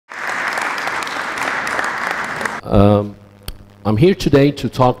Um, I'm here today to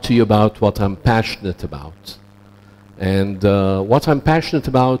talk to you about what I'm passionate about. And what I'm passionate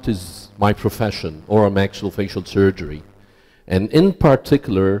about is my profession, oral maxillofacial surgery. And in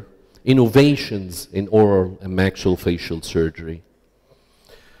particular, innovations in oral and maxillofacial surgery.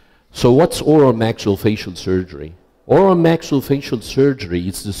 So what's oral maxillofacial surgery? Oral maxillofacial surgery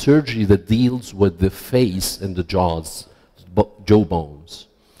is the surgery that deals with the face and the jaws, jaw bones.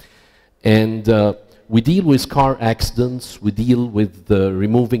 And we deal with car accidents, we deal with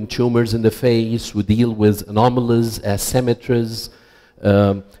removing tumors in the face, we deal with anomalies, asymmetries,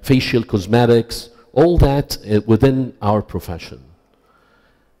 facial cosmetics, all that within our profession.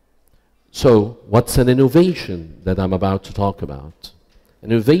 So what's an innovation that I'm about to talk about?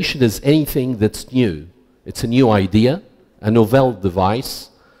 An innovation is anything that's new. It's a new idea, a novel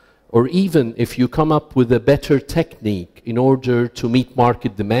device, or even if you come up with a better technique in order to meet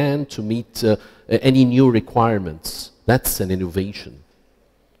market demand, to meet any new requirements. That's an innovation.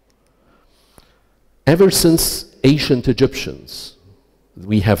 Ever since ancient Egyptians,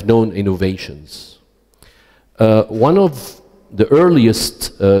 we have known innovations. One of the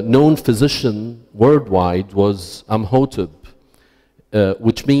earliest known physician worldwide was Amhotep,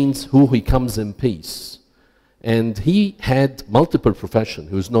 which means who he comes in peace. And he had multiple professions.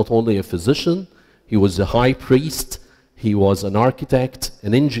 He was not only a physician, he was a high priest, he was an architect,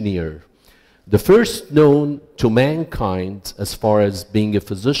 an engineer. The first known to mankind as far as being a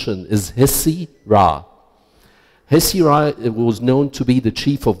physician is Hissi-Ra. Hissi-Ra was known to be the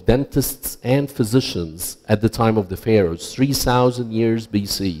chief of dentists and physicians at the time of the pharaohs, 3,000 years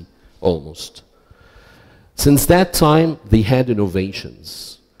BC, almost. Since that time, they had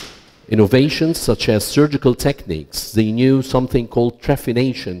innovations. Innovations such as surgical techniques. They knew something called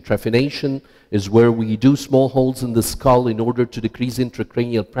trephination. Trephination is where we do small holes in the skull in order to decrease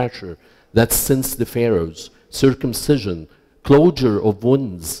intracranial pressure. That's since the pharaohs. Circumcision, closure of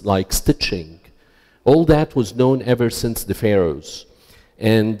wounds like stitching. All that was known ever since the pharaohs.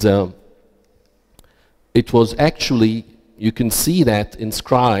 And it was actually, you can see that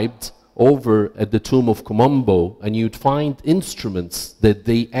inscribed over at the tomb of Komombo, and you'd find instruments that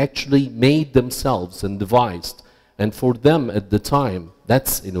they actually made themselves and devised. And for them at the time,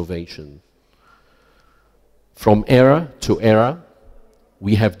 that's innovation. From era to era,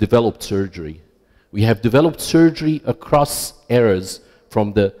 we have developed surgery. We have developed surgery across eras,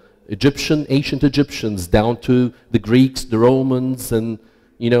 from the ancient Egyptians down to the Greeks, the Romans, and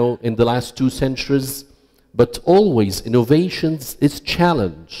in the last 2 centuries. But always innovations is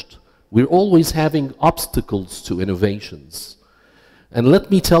challenged. We're always having obstacles to innovations. And let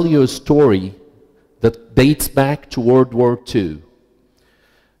me tell you a story that dates back to World War II,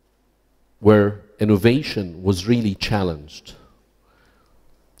 where innovation was really challenged.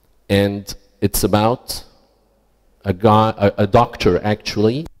 And it's about a doctor,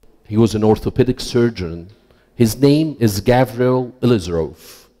 actually. He was an orthopedic surgeon. His name is Gavril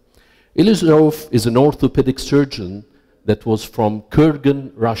Ilizarov. Ilizarov is an orthopedic surgeon that was from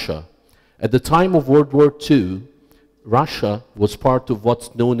Kurgan, Russia. At the time of World War II, Russia was part of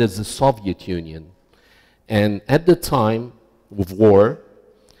what's known as the Soviet Union. And at the time of war,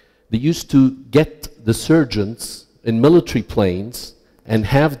 they used to get the surgeons in military planes and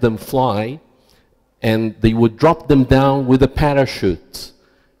have them fly, and they would drop them down with a parachute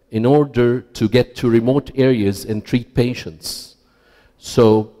in order to get to remote areas and treat patients.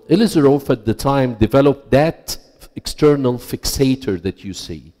 So Ilizarov at the time developed that external fixator that you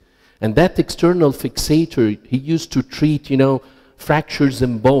see. And that external fixator, he used to treat, fractures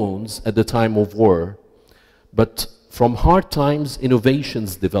in bones at the time of war. But from hard times,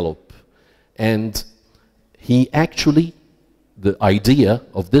 innovations develop. And he actually, the idea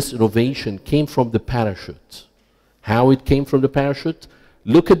of this innovation came from the parachute. How it came from the parachute?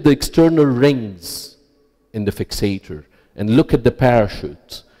 Look at the external rings in the fixator and look at the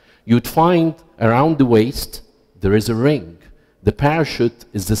parachute. You'd find around the waist, there is a ring. The parachute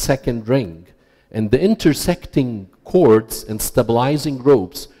is the second ring, and the intersecting cords and stabilizing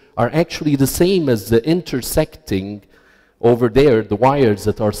ropes are actually the same as the intersecting over there, the wires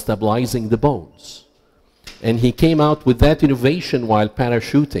that are stabilizing the bones. And he came out with that innovation while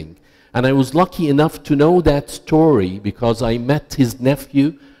parachuting. And I was lucky enough to know that story because I met his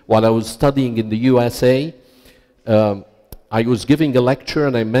nephew while I was studying in the USA. I was giving a lecture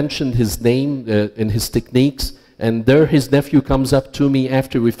and I mentioned his name and his techniques. And there his nephew comes up to me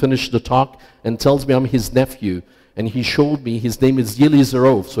after we finished the talk and tells me I'm his nephew. And he showed me his name is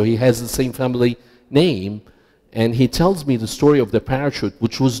Yelizarov, so he has the same family name. And he tells me the story of the parachute,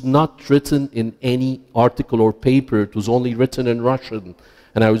 which was not written in any article or paper. It was only written in Russian.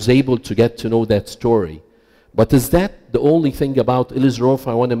 And I was able to get to know that story. But is that the only thing about Ilizarov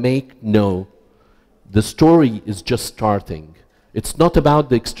I want to make? No. The story is just starting. It's not about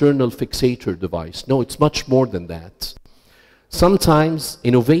the external fixator device. No, it's much more than that. Sometimes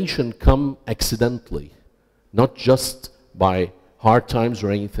innovation comes accidentally, not just by hard times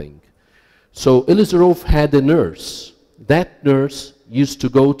or anything. So Ilizarov had a nurse. That nurse used to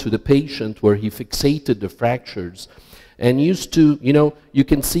go to the patient where he fixated the fractures and used to, you know, you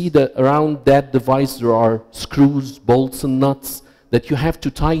can see that around that device there are screws, bolts and nuts that you have to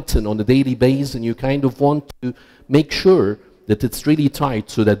tighten on a daily basis, and you kind of want to make sure that it's really tight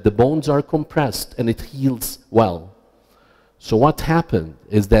so that the bones are compressed and it heals well. So what happened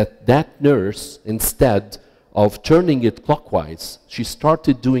is that that nurse, instead of turning it clockwise, she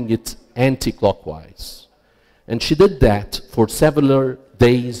started doing it anti-clockwise. And she did that for several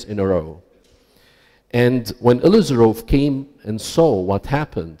days in a row. And when Ilizarov came and saw what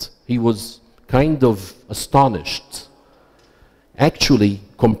happened, he was kind of astonished. Actually,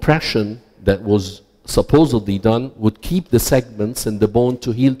 compression that was supposedly done would keep the segments and the bone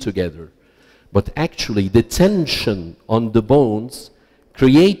to heal together. But actually, the tension on the bones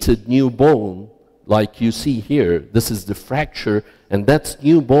created new bone, like you see here. This is the fracture, and that's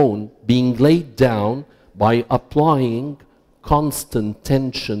new bone being laid down by applying constant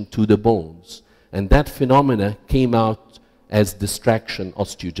tension to the bones. And that phenomena came out as distraction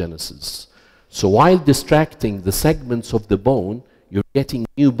osteogenesis. So while distracting the segments of the bone, you're getting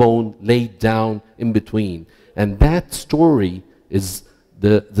new bone laid down in between. And that story is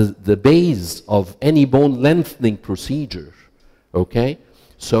the base of any bone lengthening procedure, okay?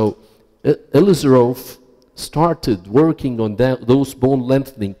 So Ilizarov started working on those bone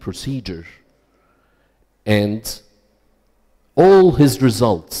lengthening procedures, and all his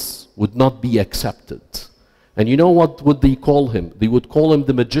results would not be accepted. And you know what would they call him? They would call him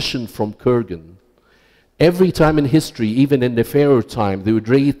the magician from Kurgan. Every time in history, even in the Pharaoh time, they would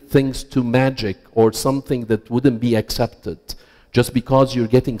rate things to magic or something that wouldn't be accepted just because you're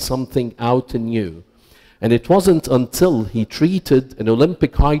getting something out and new. And it wasn't until he treated an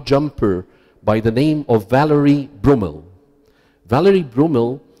Olympic high jumper by the name of Valery Brummel. Valery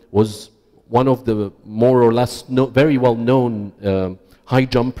Brummel was one of the more or less very well-known high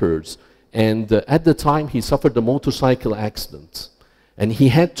jumpers. And at the time, he suffered a motorcycle accident. And he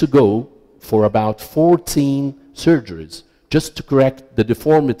had to go for about 14 surgeries just to correct the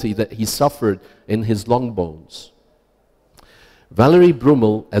deformity that he suffered in his long bones. Valery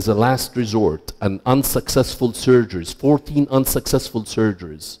Brummel, as a last resort, and unsuccessful surgeries, 14 unsuccessful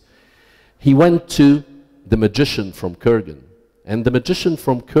surgeries, he went to the magician from Kurgan. And the magician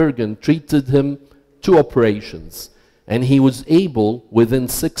from Kurgan treated him 2 operations. And he was able, within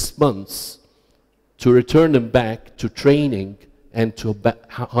 6 months, to return him back to training and to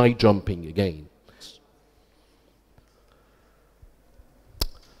high jumping again.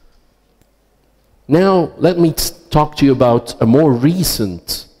 Now, let me talk to you about a more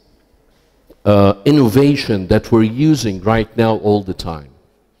recent innovation that we're using right now all the time.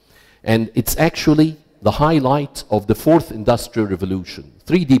 And it's actually the highlight of the 4th industrial revolution,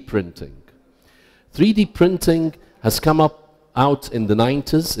 3D printing. 3D printing has come out in the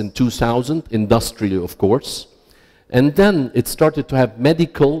 90s, in 2000, industrially, of course. And then it started to have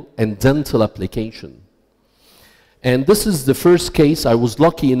medical and dental application. And this is the first case. I was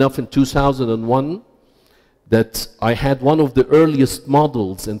lucky enough in 2001 that I had one of the earliest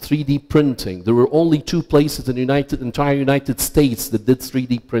models in 3D printing. There were only 2 places in the entire United States that did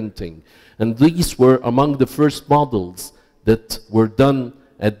 3D printing. And these were among the first models that were done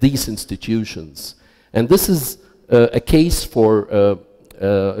at these institutions. And this is a case for a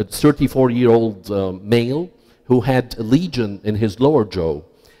 34-year-old male who had a lesion in his lower jaw.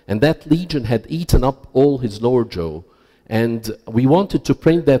 And that lesion had eaten up all his lower jaw. And we wanted to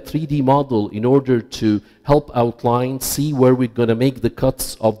print that 3D model in order to help outline, see where we're going to make the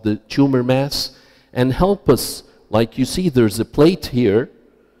cuts of the tumor mass, and help us, like you see, there's a plate here,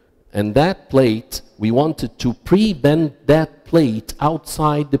 and that plate, we wanted to pre-bend that plate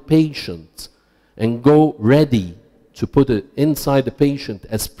outside the patient and go ready to put it inside the patient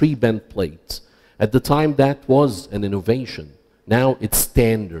as pre-bent plates. At the time, that was an innovation. Now it's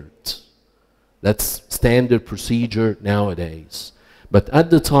standard. That's standard procedure nowadays. But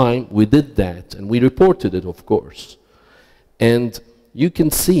at the time, we did that, and we reported it, of course. And you can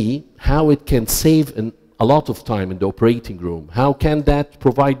see how it can save a lot of time in the operating room. How can that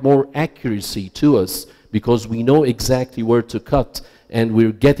provide more accuracy to us, because we know exactly where to cut, and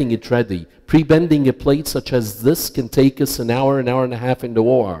we're getting it ready. Pre-bending a plate such as this can take us an hour and a half in the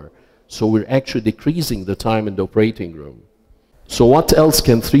OR. So we're actually decreasing the time in the operating room. So what else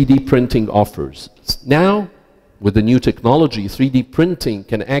can 3D printing offer? Now with the new technology, 3D printing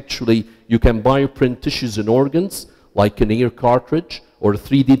can actually, you can bioprint tissues and organs, like an ear cartridge or a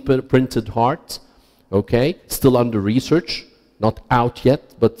 3D printed heart, okay? Still under research, not out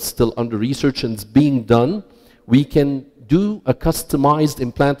yet, but still under research and it's being done. We can do a customized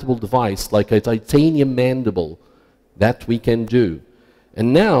implantable device, like a titanium mandible, that we can do.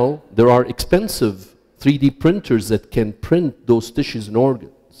 And now there are expensive 3D printers that can print those tissues and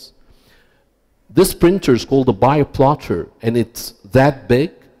organs. This printer is called a bioplotter, and it's that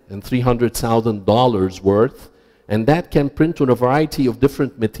big and $300,000 worth, and that can print on a variety of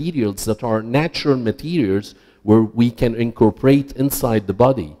different materials that are natural materials where we can incorporate inside the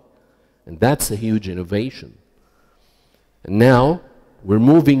body. And that's a huge innovation. And now we're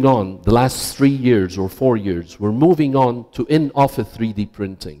moving on, the last 3 years or 4 years, we're moving on to in-office 3D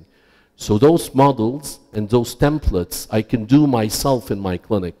printing. So those models and those templates I can do myself in my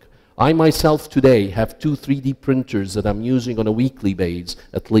clinic. I myself today have 2 3D printers that I'm using on a weekly basis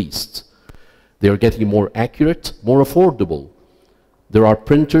at least. They are getting more accurate, more affordable. There are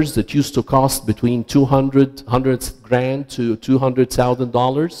printers that used to cost between $100 grand to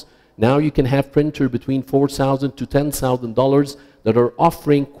 $200,000. Now you can have printer between $4,000 to $10,000 that are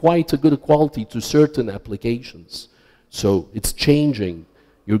offering quite a good quality to certain applications. So it's changing.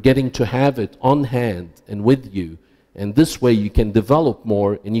 You're getting to have it on hand and with you. And this way you can develop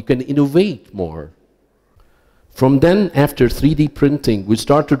more and you can innovate more. From then, after 3D printing, we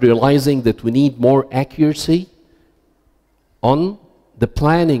started realizing that we need more accuracy on the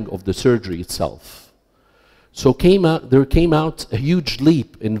planning of the surgery itself. So there came out a huge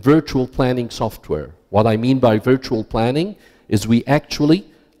leap in virtual planning software. What I mean by virtual planning is we actually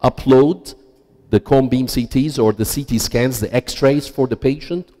upload the cone beam CTs or the CT scans, the x-rays for the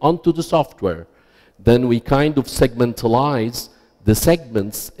patient onto the software. Then we kind of segmentalize the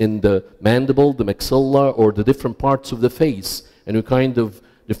segments in the mandible, the maxilla, or the different parts of the face, and we kind of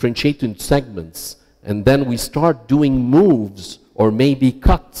differentiate into segments. And then we start doing moves or maybe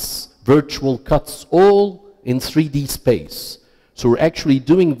cuts, virtual cuts, all in 3D space. So we're actually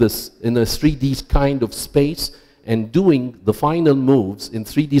doing this in a 3D kind of space and doing the final moves in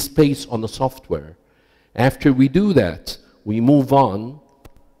 3D space on the software. After we do that, we move on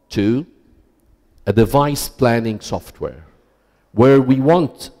to a device planning software, where we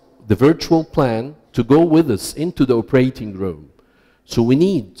want the virtual plan to go with us into the operating room. So we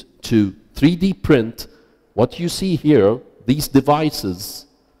need to 3D print what you see here, these devices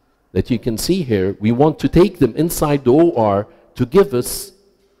that you can see here. We want to take them inside the OR to give us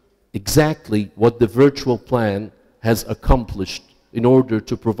exactly what the virtual plan has accomplished in order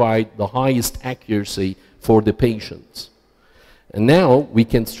to provide the highest accuracy for the patient. And now we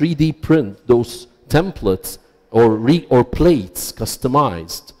can 3D print those templates or plates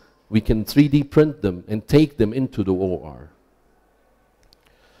customized. We can 3D print them and take them into the OR.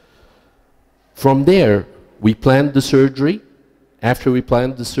 From there, we planned the surgery. After we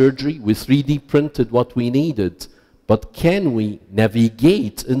planned the surgery, we 3D printed what we needed. But can we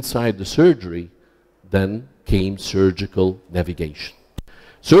navigate inside the surgery? Then came surgical navigation.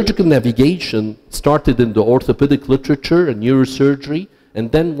 Surgical navigation started in the orthopedic literature and neurosurgery, and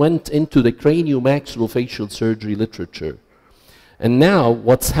then went into the craniomaxillofacial surgery literature. And now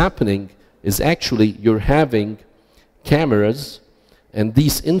what's happening is actually you're having cameras and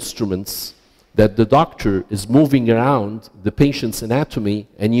these instruments that the doctor is moving around the patient's anatomy,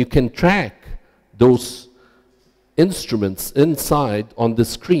 and you can track those instruments inside on the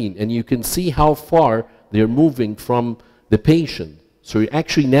screen, and you can see how far they're moving from the patient. So you're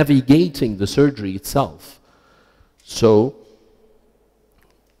actually navigating the surgery itself. So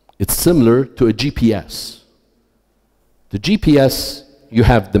it's similar to a GPS. The GPS, you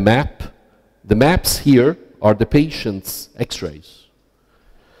have the map. The maps here are the patient's x-rays.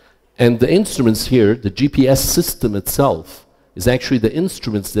 And the instruments here, the GPS system itself, is actually the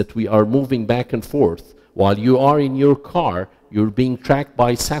instruments that we are moving back and forth. While you are in your car, you're being tracked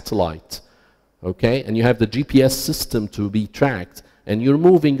by satellite. Okay? And you have the GPS system to be tracked, and you're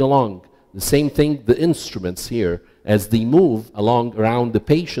moving along. The same thing, the instruments here, as they move along around the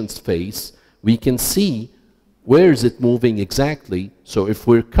patient's face, we can see where is it moving exactly. So if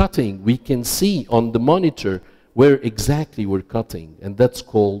we're cutting, we can see on the monitor where exactly we're cutting, and that's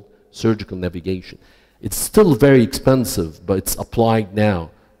called surgical navigation. It's still very expensive, but it's applied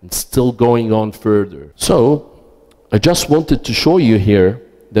now. It's still going on further. So I just wanted to show you here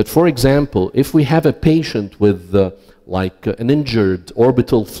that, for example, if we have a patient with like an injured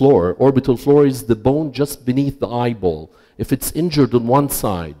orbital floor is the bone just beneath the eyeball. If it's injured on one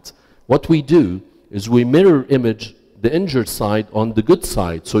side, what we do is we mirror image the injured side on the good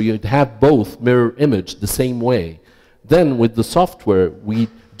side, so you'd have both mirror image the same way. Then with the software, we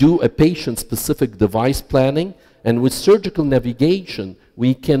do a patient-specific device planning, and with surgical navigation,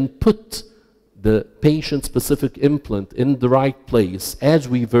 we can put the patient-specific implant in the right place as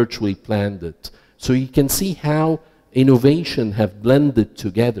we virtually planned it. So you can see how innovation have blended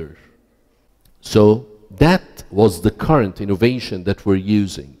together. So that was the current innovation that we're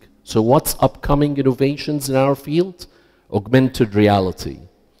using. So what's upcoming innovations in our field? Augmented reality.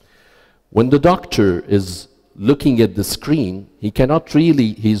 When the doctor is looking at the screen, he cannot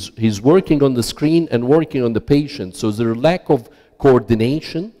really, he's working on the screen and working on the patient, so there's a lack of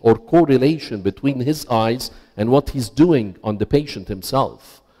coordination or correlation between his eyes and what he's doing on the patient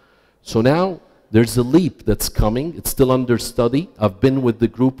himself. So now there's a leap that's coming. It's still under study. I've been with the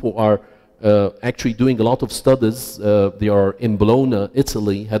group who are actually doing a lot of studies. They are in Bologna,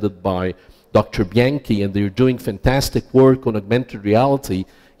 Italy, headed by Dr. Bianchi, and they're doing fantastic work on augmented reality,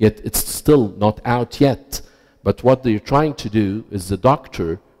 yet it's still not out yet. But what they're trying to do is the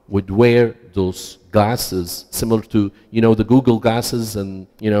doctor would wear those glasses, similar to, you know, the Google glasses and,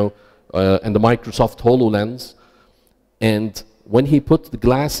 you know, and the Microsoft HoloLens. And when he put the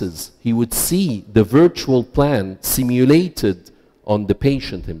glasses, he would see the virtual plan simulated on the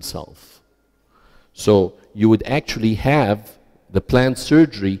patient himself. So you would actually have the planned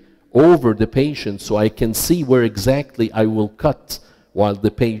surgery over the patient, so I can see where exactly I will cut while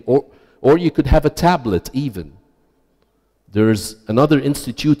the patient, or you could have a tablet even. There's another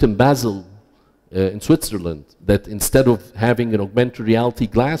institute in Basel, in Switzerland, that instead of having an augmented reality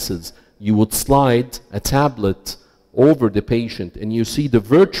glasses, you would slide a tablet over the patient and you see the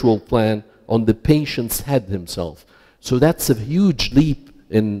virtual plan on the patient's head himself. So that's a huge leap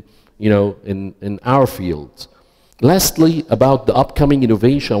in, you know, in our field. Lastly, about the upcoming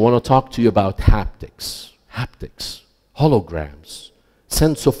innovation, I want to talk to you about haptics. Haptics, holograms,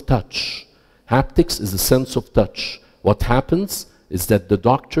 sense of touch. Haptics is a sense of touch. What happens is that the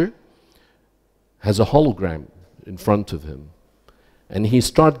doctor has a hologram in front of him, and he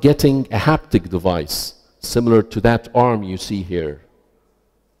starts getting a haptic device similar to that arm you see here.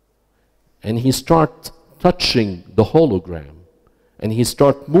 And he starts touching the hologram, and he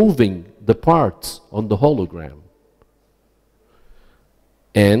starts moving the parts on the hologram.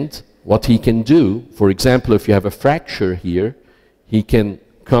 And what he can do, for example, if you have a fracture here, he can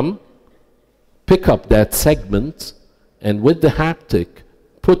come, pick up that segment, and with the haptic,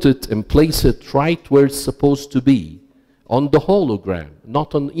 put it and place it right where it's supposed to be, on the hologram,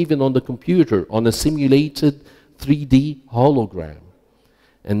 not on, even on the computer, on a simulated 3D hologram.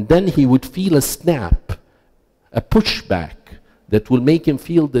 And then he would feel a snap, a pushback, that will make him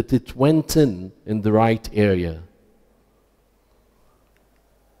feel that it went in the right area.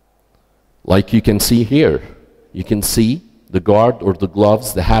 Like you can see here. You can see the guard or the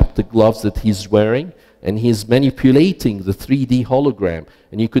gloves, the haptic gloves that he's wearing, and he's manipulating the 3D hologram.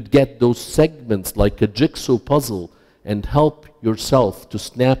 And you could get those segments like a jigsaw puzzle and help yourself to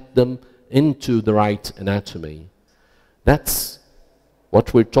snap them into the right anatomy. That's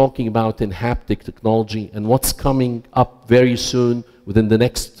what we're talking about in haptic technology and what's coming up very soon within the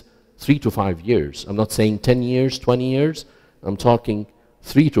next 3 to 5 years. I'm not saying 10 years, 20 years. I'm talking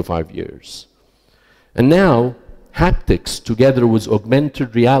 3 to 5 years. And now, haptics together with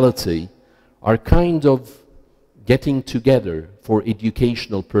augmented reality are kind of getting together for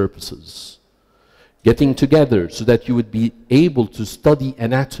educational purposes. Getting together so that you would be able to study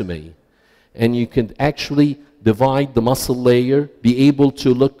anatomy, and you can actually divide the muscle layer, be able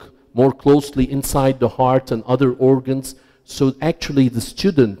to look more closely inside the heart and other organs, so actually the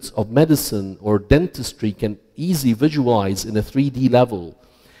students of medicine or dentistry can easily visualize in a 3D level.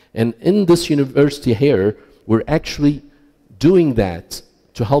 And in this university here, we're actually doing that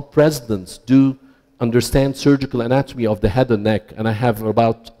to help residents understand surgical anatomy of the head and neck. And I have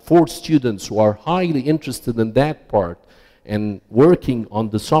about 4 students who are highly interested in that part and working on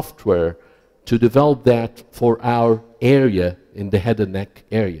the software to develop that for our area in the head and neck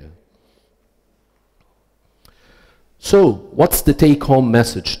area. So, what's the take-home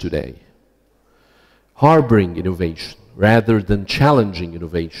message today? Harboring innovation rather than challenging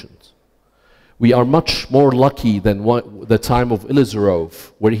innovations. We are much more lucky than the time of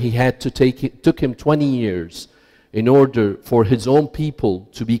Ilizarov, where he had to took him 20 years in order for his own people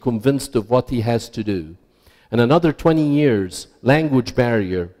to be convinced of what he has to do. And another 20 years, language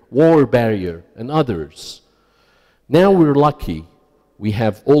barrier, war barrier, and others. Now we're lucky. We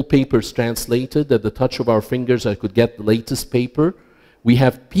have all papers translated. At the touch of our fingers, I could get the latest paper. We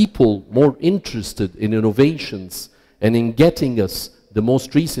have people more interested in innovations and in getting us the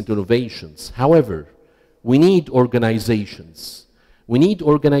most recent innovations. However, we need organizations. We need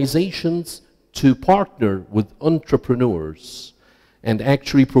organizations to partner with entrepreneurs and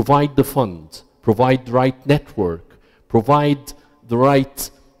actually provide the fund, provide the right network, provide the right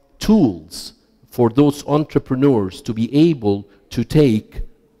tools for those entrepreneurs to be able to take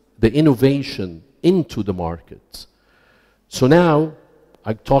the innovation into the market. So now,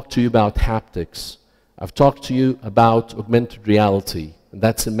 I've talked to you about haptics. I've talked to you about augmented reality, and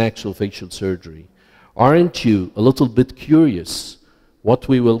that's in maxillofacial surgery. Aren't you a little bit curious what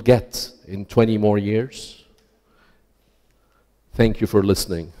we will get in 20 more years? Thank you for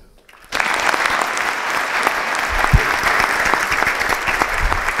listening.